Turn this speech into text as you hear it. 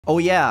Oh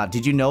yeah,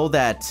 did you know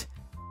that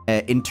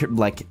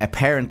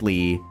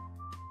apparently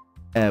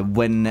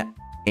when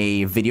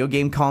a video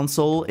game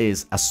console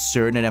is a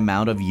certain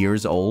amount of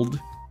years old,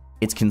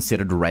 it's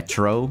considered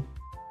retro?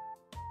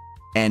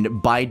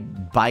 And by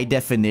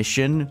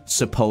definition,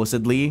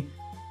 supposedly,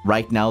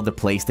 right now the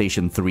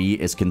PlayStation 3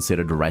 is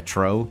considered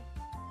retro.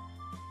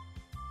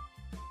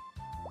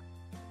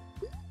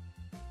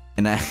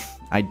 And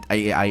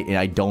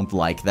I don't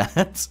like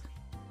that.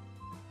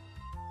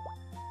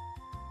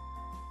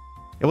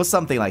 It was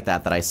something like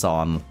that I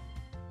saw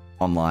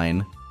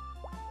online.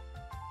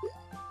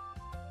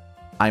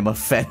 I'm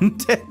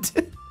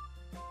offended.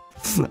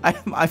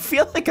 I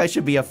feel like I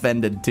should be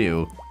offended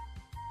too.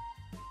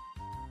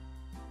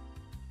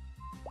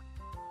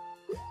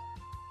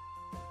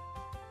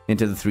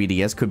 Into the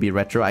 3DS could be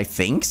retro. I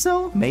think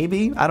so,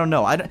 maybe. I don't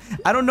know. I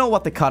don't know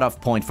what the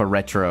cutoff point for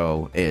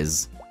retro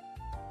is.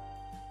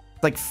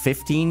 Like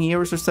 15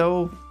 years or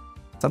so,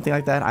 something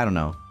like that. I don't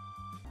know.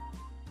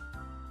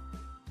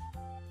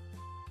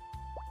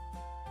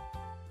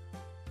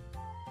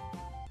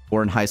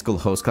 Or in High School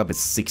Host Club,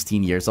 it's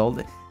 16 years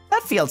old.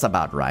 That feels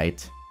about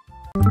right.